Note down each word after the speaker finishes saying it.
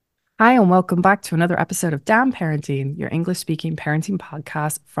Hi, and welcome back to another episode of Damn Parenting, your English speaking parenting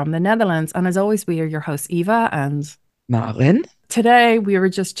podcast from the Netherlands. And as always, we are your hosts, Eva. And Maren? today we were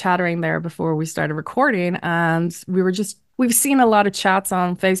just chattering there before we started recording. And we've seen a lot of chats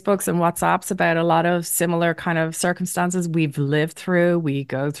on Facebooks and WhatsApps about a lot of similar kind of circumstances we've lived through, we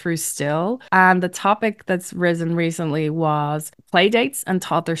go through still. And the topic that's risen recently was play dates and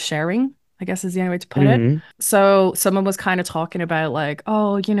toddler sharing. I guess is the only way to put it. Mm, So someone was kind of talking about like,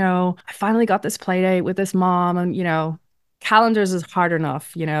 oh, I finally got this play date with this mom and, calendars is hard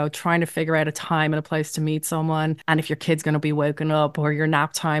enough, trying to figure out a time and a place to meet someone. And if your kid's going to be woken up or your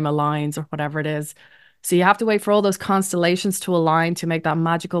nap time aligns or whatever it is. So you have to wait for all those constellations to align to make that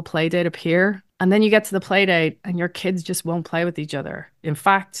magical play date appear. And then you get to the play date and your kids just won't play with each other. In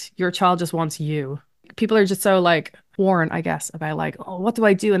fact, your child just wants you. People are just so like torn, I guess, about like, oh, what do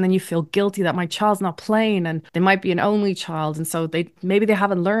I do? And then you feel guilty that my child's not playing and they might be an only child. And so maybe they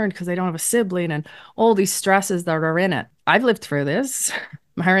haven't learned because they don't have a sibling and all these stresses that are in it. I've lived through this.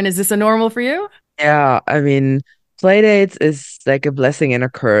 Maren, is this a normal for you? yeah, I mean, Playdates is like a blessing and a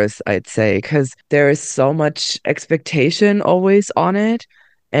curse, I'd say, because there is so much expectation always on it.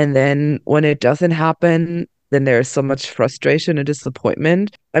 And then when it doesn't happen, then there's so much frustration and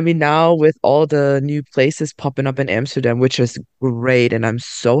disappointment. I mean, now with all the new places popping up in Amsterdam, which is great, and I'm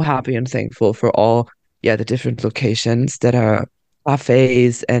so happy and thankful for all, yeah, the different locations that are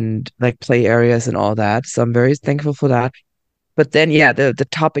cafes and like play areas and all that. So I'm very thankful for that. But then, yeah, the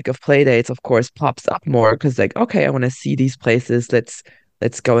topic of play dates, of course, pops up more because, like, okay, I want to see these places.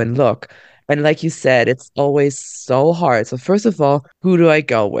 Let's go and look. And like you said, it's always so hard. So first of all, who do I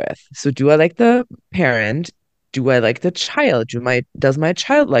go with? So do I like the parent? Do I like the child? Does my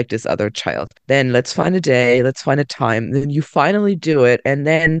child like this other child? Then let's find a day, let's find a time. Then you finally do it, and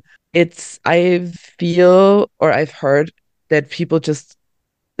then I feel or I've heard that people just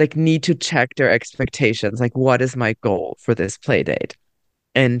like need to check their expectations. Like, what is my goal for this play date?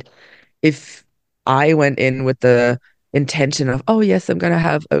 And if I went in with the intention of, oh yes, I'm gonna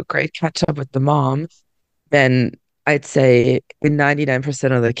have a great catch up with the mom, then I'd say in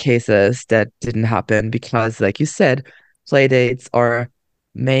 99% of the cases that didn't happen because, like you said, play dates are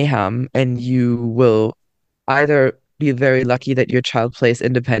mayhem, and you will either be very lucky that your child plays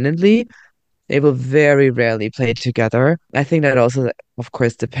independently. They will very rarely play together. I think that also, of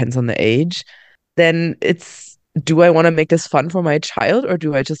course, depends on the age. Then it's, do I want to make this fun for my child, or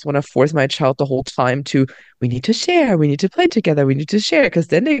do I just want to force my child the whole time to, we need to share, we need to play together, we need to share, because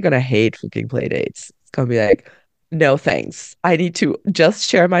then they're gonna hate freaking play dates. It's gonna be like, no thanks. I need to just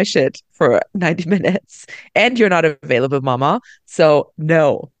share my shit for 90 minutes and you're not available, mama. So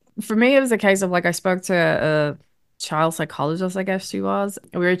no. For me, it was a case of like I spoke to a child psychologist, I guess she was.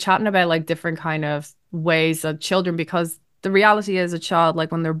 And we were chatting about like different kind of ways of children because the reality is a child,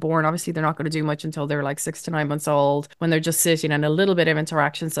 like when they're born, obviously they're not going to do much until they're like 6 to 9 months old when they're just sitting and a little bit of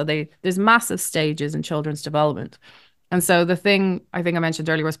interaction. So there's massive stages in children's development. And so the thing I think I mentioned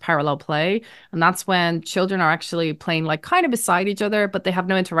earlier was parallel play. And that's when children are actually playing like kind of beside each other, but they have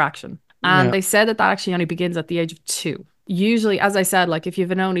no interaction. And Yeah. they said that that actually only begins at the age of 2. Usually, as I said, like if you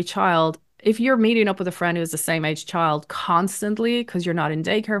have an only child, if you're meeting up with a friend who's the same age child constantly because you're not in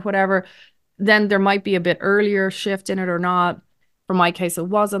daycare or whatever, then there might be a bit earlier shift in it or not. For my case, it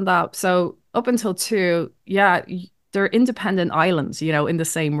wasn't that. So up until 2, yeah, they're independent islands, in the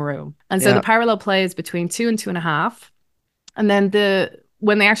same room. And so the Yeah. parallel play is between 2 and 2.5. And then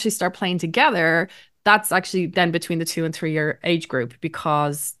when they actually start playing together, that's actually then between the 2 and 3 year age group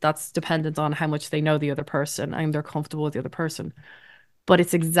because that's dependent on how much they know the other person and they're comfortable with the other person. But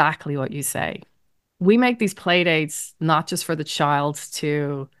it's exactly what you say. We make these play dates not just for the child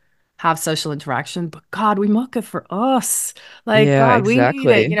to have social interaction, but God, we muck it for us. Like, Yeah, God, we need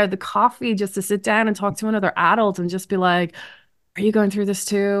it. exactly. The coffee just to sit down and talk to another adult and just be like, are you going through this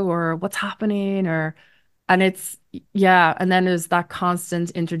too? Or what's happening? And it's, yeah. And then there's that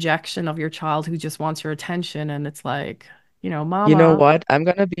constant interjection of your child who just wants your attention. And it's like, You know mama. what? I'm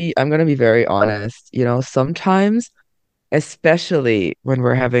gonna be very honest. Sometimes, especially when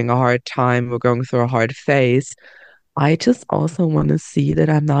we're having a hard time, we're going through a hard phase, I just also want to see that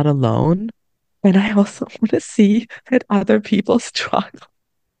I'm not alone. And I also want to see that other people struggle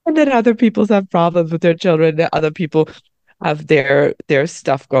and that other people have problems with their children, that other people have their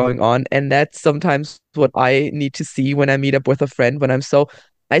stuff going on. And that's sometimes what I need to see when I meet up with a friend, when I'm so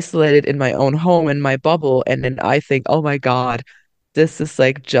isolated in my own home, in my bubble. And then I think, oh my God, this is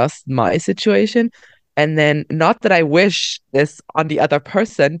like just my situation. And then not that I wish this on the other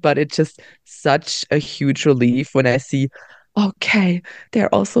person, but it's just such a huge relief when I see okay,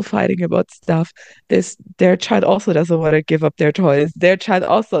 they're also fighting about stuff. This their child also doesn't want to give up their toys. Their child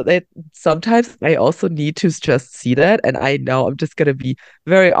also they sometimes I also need to just see that. And I know I'm just gonna be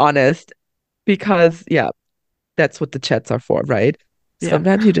very honest because yeah, that's what the chats are for, right? Yeah.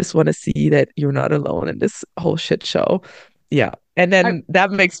 Sometimes you just want to see that you're not alone in this whole shit show. Yeah. And I, then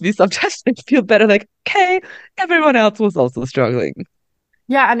that makes me sometimes feel better, like, okay, everyone else was also struggling.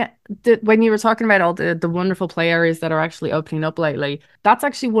 Yeah, and when you were talking about all the wonderful play areas that are actually opening up lately, that's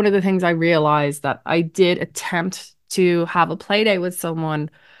actually one of the things I realized that I did attempt to have a play day with someone,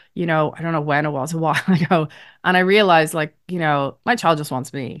 I don't know when it was, a while ago, and I realized like, my child just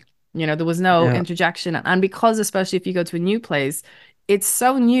wants me. There was no Yeah. interjection, and because especially if you go to a new place, it's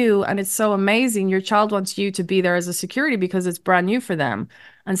so new and it's so amazing. Your child wants you to be there as a security because it's brand new for them.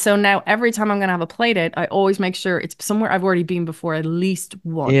 And so now every time I'm going to have a play date, I always make sure it's somewhere I've already been before at least Yeah.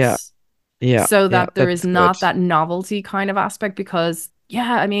 once Yeah. so Yeah. that there is That's good. not that novelty kind of aspect because,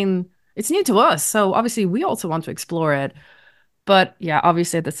 yeah, I mean, it's new to us. So obviously we also want to explore it. But yeah,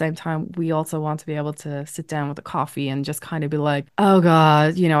 obviously at the same time, we also want to be able to sit down with a coffee and just kind of be like, oh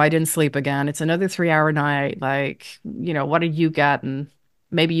God, I didn't sleep again. It's another 3 hour night. Like, what did you get? And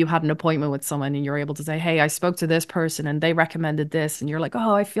maybe you had an appointment with someone and you're able to say, hey, I spoke to this person and they recommended this. And you're like,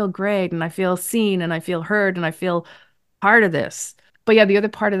 oh, I feel great. And I feel seen and I feel heard and I feel part of this. But yeah, the other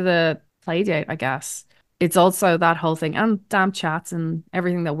part of the play date, I guess, it's also that whole thing and damn chats and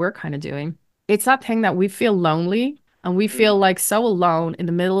everything that we're kind of doing. It's that thing that we feel lonely and we feel Mm. like so alone in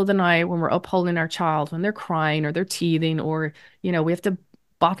the middle of the night when we're upholding our child, when they're crying or they're teething, or, we have to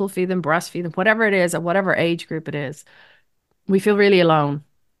bottle feed them, breastfeed them, whatever it is, at whatever age group it is. We feel really alone.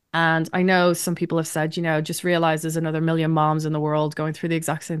 And I know some people have said, just realize there's another million moms in the world going through the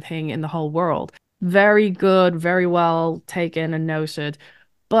exact same thing in the whole world. Very good, very well taken and noted.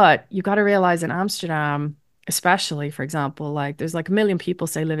 But you got to realize in Amsterdam, especially, for example, like there's like a million people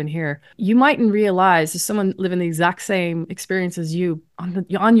say living here. You mightn't realize there's someone living the exact same experience as you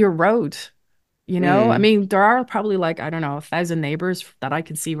on your road. I Mm. mean, there are probably like, I don't know, 1,000 neighbors that I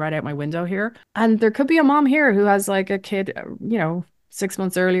can see right out my window here. And there could be a mom here who has like a kid, 6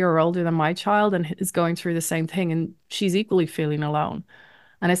 months earlier or older than my child and is going through the same thing. And she's equally feeling alone.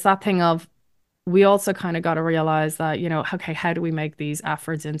 And it's that thing of, we also kind of got to realize that, okay, how do we make these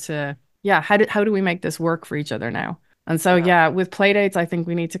efforts into, yeah, how do we make this work for each other now? And so, Yeah. yeah, with play dates, I think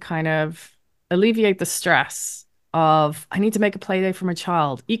we need to kind of alleviate the stress of, I need to make a play date for my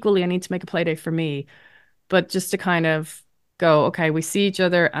child. Equally, I need to make a play date for me. But just to kind of go, okay, we see each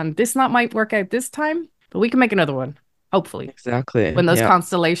other and this not might work out this time, but we can make another one, hopefully, Exactly. when those Yeah.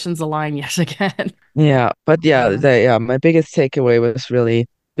 constellations align yet again. Yeah. But yeah, Yeah. my biggest takeaway was really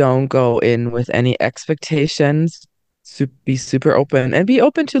don't go in with any expectations. Be super open and be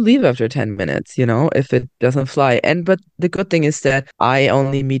open to leave after 10 minutes, if it doesn't fly. But the good thing is that I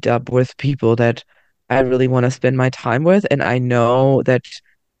only meet up with people that I really want to spend my time with, and I know that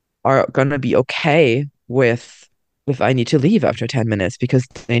are gonna be okay with if I need to leave after 10 minutes because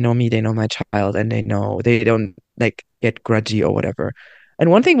they know me, they know my child, and they know they don't like get grudgy or whatever.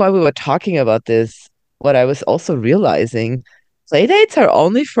 And one thing while we were talking about this, what I was also realizing, play dates are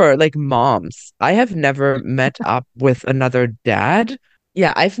only for like moms. I have never met up with another dad.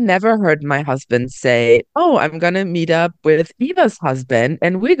 Yeah, I've never heard my husband say, "Oh, I'm gonna meet up with Eva's husband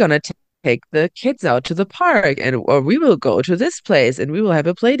and we're gonna take the kids out to the park and or we will go to this place and we will have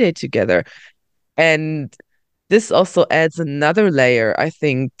a play date together." And this also adds another layer. I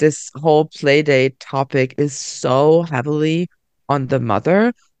think this whole play date topic is so heavily on the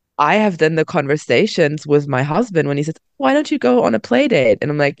mother. I have then the conversations with my husband when he says, "Why don't you go on a play date?" And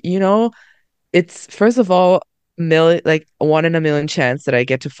I'm like, it's first of all, like one in a million chance that I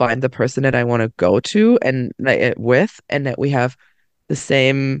get to find the person that I want to go to and like, with, and that we have the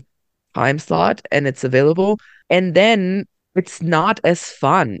same time slot and it's available. And then it's not as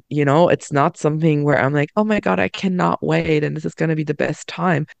fun, It's not something where I'm like, oh my God, I cannot wait and this is going to be the best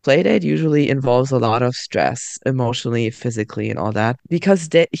time. Playdate usually involves a lot of stress, emotionally, physically, and all that because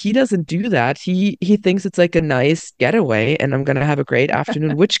he doesn't do that. He thinks it's like a nice getaway and I'm going to have a great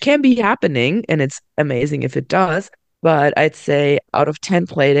afternoon, which can be happening and it's amazing if it does. But I'd say out of 10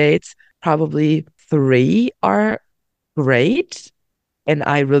 playdates, probably three are great and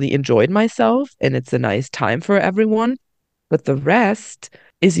I really enjoyed myself and it's a nice time for everyone. But the rest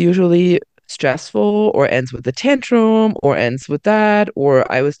is usually stressful or ends with a tantrum or ends with that, or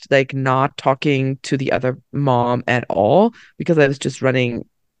I was like not talking to the other mom at all because I was just running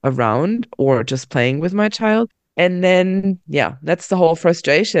around or just playing with my child. And then, yeah, that's the whole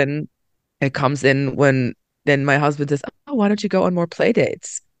frustration. It comes in when then my husband says, "Oh, why don't you go on more play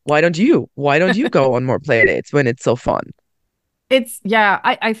dates? Why don't you? Why don't you go on more play dates when it's so fun?" Yeah,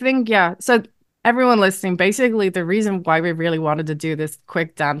 I think, yeah. So everyone listening, basically the reason why we really wanted to do this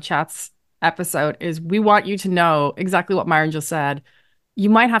quick damn chats episode is we want you to know exactly what Myron just said. You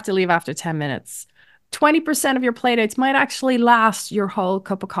might have to leave after 10 minutes. 20% of your playdates might actually last your whole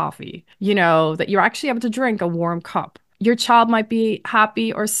cup of coffee, that you're actually able to drink a warm cup. Your child might be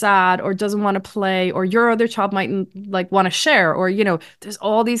happy or sad or doesn't want to play, or your other child might like want to share, or, there's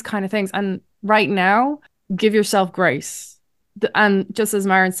all these kind of things. And right now, give yourself grace. And just as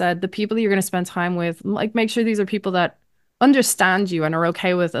Maren said, the people that you're going to spend time with, like make sure these are people that understand you and are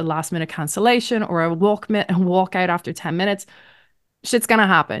okay with a last minute cancellation or a walk out after 10 minutes. Shit's going to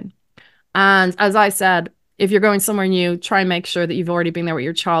happen. And as I said, if you're going somewhere new, try and make sure that you've already been there with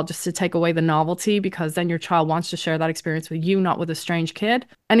your child just to take away the novelty, because then your child wants to share that experience with you, not with a strange kid.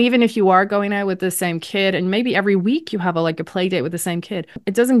 And even if you are going out with the same kid and maybe every week you have a play date with the same kid,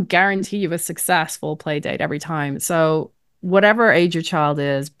 it doesn't guarantee you a successful play date every time. So whatever age your child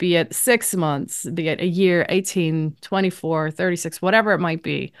is, be it 6 months, be it a year, 18, 24, 36, whatever it might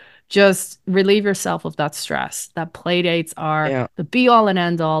be, just relieve yourself of that stress. That play dates are Yeah. the be all and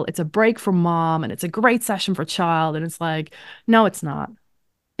end all. It's a break for mom and it's a great session for child. And it's like, no, it's not.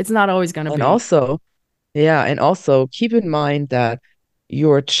 It's not always going to And be. also, yeah, and also keep in mind that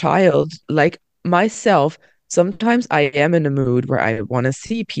your child, like myself, sometimes I am in a mood where I want to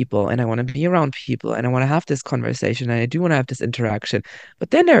see people and I want to be around people and I want to have this conversation and I do want to have this interaction.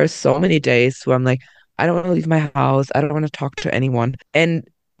 But then there are so many days where I'm like, I don't want to leave my house. I don't want to talk to anyone. And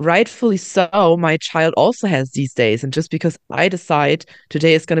rightfully so, my child also has these days. And just because I decide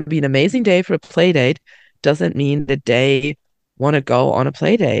today is going to be an amazing day for a play date doesn't mean that they want to go on a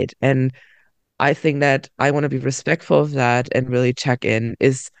play date. And I think that I want to be respectful of that and really check in.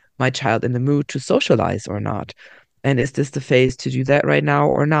 Is my child in the mood to socialize or not? And is this the phase to do that right now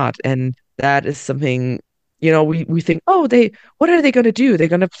or not? And that is something, we think, oh, what are they going to do? They're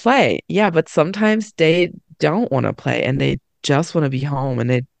going to play. Yeah, but sometimes they don't want to play and they just want to be home and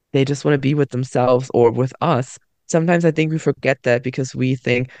they just want to be with themselves or with us. Sometimes I think we forget that because we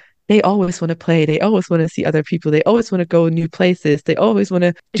think they always want to play. They always want to see other people. They always want to go new places. They always want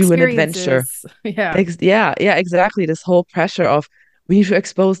to do an adventure. Experiences. Yeah. Yeah, yeah, exactly. This whole pressure of we need to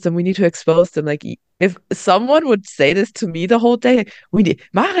expose them. We need to expose them. Like if someone would say this to me the whole day, like, we need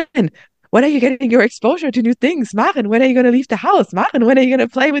Maren, when are you getting your exposure to new things? Maren, when are you going to leave the house? Maren, when are you going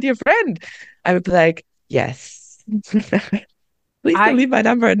to play with your friend? I would be like, yes. Please don't I leave my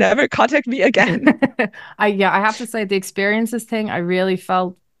number and never contact me again. I have to say the experiences thing, I really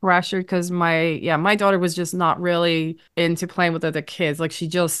felt pressured because my daughter was just not really into playing with other kids. Like she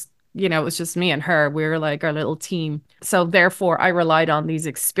just, it was just me and her. We were like our little team. So therefore I relied on these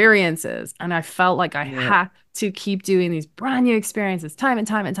experiences and I felt like I Yeah. had to keep doing these brand new experiences time and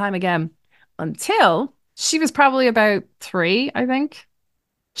time and time again until she was probably about 3, I think.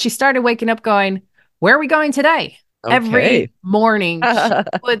 She started waking up going, "Where are we going today?" Okay. Every morning, she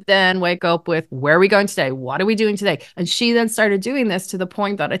would then wake up with, "Where are we going today? What are we doing today?" And she then started doing this to the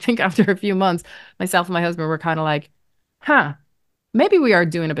point that I think after a few months, myself and my husband were kind of like, huh, maybe we are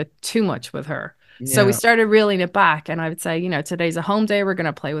doing a bit too much with her. So we Yeah. started reeling it back. And I would say, today's a home day. We're going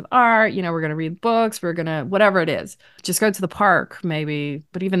to play with art. We're going to read books. We're going to, whatever it is, just go to the park, maybe.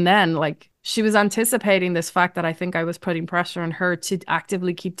 But even then, like she was anticipating this fact that I think I was putting pressure on her to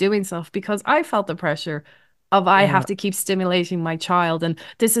actively keep doing stuff because I felt the pressure of I Yeah. have to keep stimulating my child. And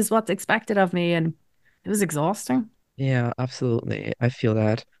this is what's expected of me. And it was exhausting. Yeah, absolutely. I feel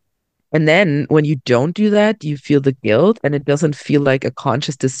that. And then when you don't do that, you feel the guilt and it doesn't feel like a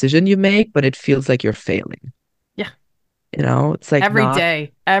conscious decision you make, but it feels like you're failing. Yeah. It's like not,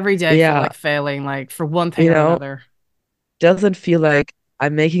 Every day I feel yeah, like failing, like for one thing you or know, another. doesn't feel like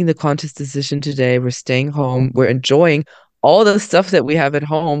I'm making the conscious decision today. We're staying home. We're enjoying all the stuff that we have at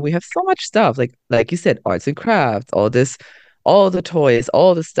home. We have so much stuff, like you said, arts and crafts, all this, all the toys,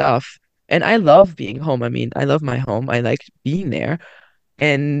 all the stuff. And I love being home. I mean, I love my home. I like being there.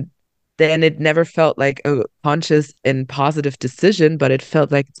 And then it never felt like a conscious and positive decision, but it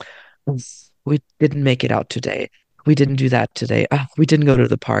felt like we didn't make it out today. We didn't do that today. We didn't go to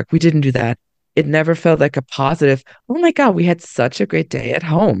the park. We didn't do that. It never felt like a positive, oh my God, we had such a great day at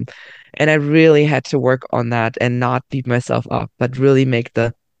home. And I really had to work on that and not beat myself up, but really make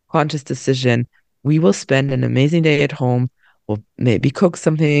the conscious decision. We will spend an amazing day at home. We'll maybe cook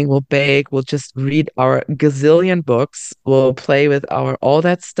something, we'll bake, we'll just read our gazillion books, we'll play with our all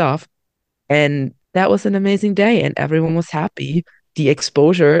that stuff. And that was an amazing day, and everyone was happy. The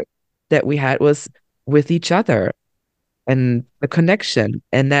exposure that we had was with each other and the connection.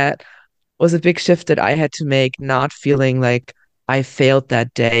 And that was a big shift that I had to make, not feeling like I failed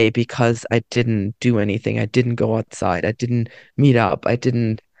that day because I didn't do anything. I didn't go outside. I didn't meet up. I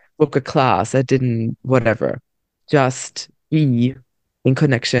didn't book a class. I didn't whatever. Just be in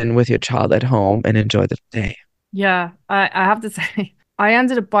connection with your child at home and enjoy the day. Yeah, I have to say, I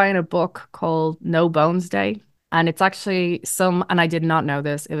ended up buying a book called No Bones Day. And it's actually and I did not know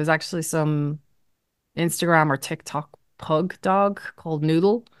this, it was actually some Instagram or TikTok pug dog called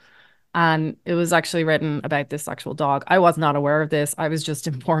Noodle. And it was actually written about this actual dog. I was not aware of this. I was just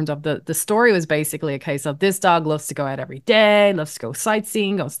informed of the story was basically a case of this dog loves to go out every day, loves to go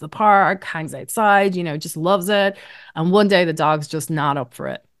sightseeing, goes to the park, hangs outside, just loves it. And one day the dog's just not up for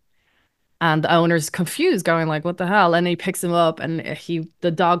it. And the owner's confused, going like, "What the hell?" And he picks him up, and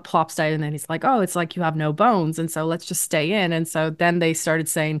the dog plops down, and then he's like, "Oh, it's like you have no bones, and so let's just stay in." And so then they started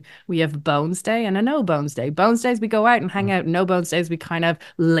saying, "We have Bones Day and a No Bones Day. Bones days we go out and hang out. No Bones days we kind of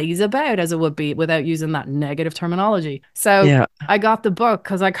laze about, as it would be, without using that negative terminology." So Yeah. I got the book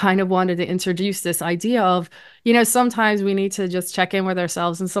because I kind of wanted to introduce this idea of, sometimes we need to just check in with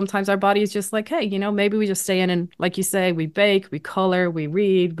ourselves, and sometimes our body is just like, "Hey, maybe we just stay in and, like you say, we bake, we color, we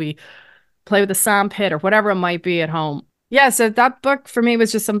read, we." Play with a sand pit or whatever it might be at home. Yeah, so that book for me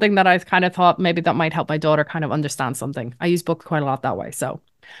was just something that I kind of thought maybe that might help my daughter kind of understand something. I use books quite a lot that way.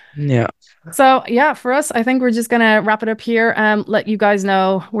 Yeah. So yeah, for us, I think we're just gonna wrap it up here and let you guys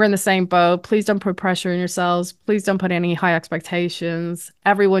know we're in the same boat. Please don't put pressure on yourselves. Please don't put any high expectations.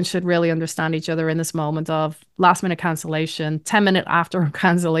 Everyone should really understand each other in this moment of last minute cancellation, 10 minute after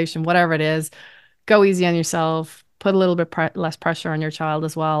cancellation, whatever it is. Go easy on yourself. Put a little bit less pressure on your child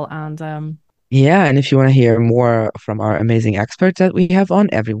as well. And Yeah, and if you want to hear more from our amazing experts that we have on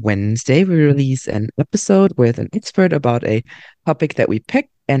every Wednesday, we release an episode with an expert about a topic that we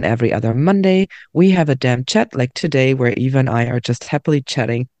pick. And every other Monday, we have a damn chat like today, where Eva and I are just happily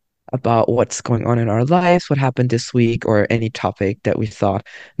chatting about what's going on in our lives, what happened this week, or any topic that we thought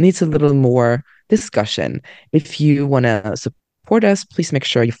needs a little more discussion. If you want to support us, please make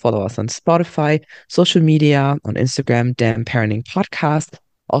sure you follow us on Spotify, social media, on Instagram, Damn Parenting Podcast,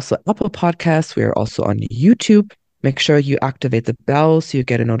 also Apple Podcasts. We are also on YouTube. Make sure you activate the bell so you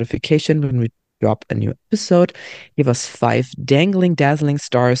get a notification when we drop a new episode. Give us 5 dazzling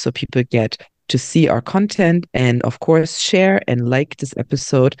stars so people get to see our content. And of course, share and like this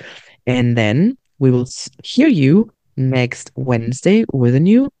episode. And then we will hear you next Wednesday with a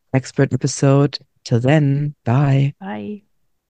new expert episode. Till then, bye. bye.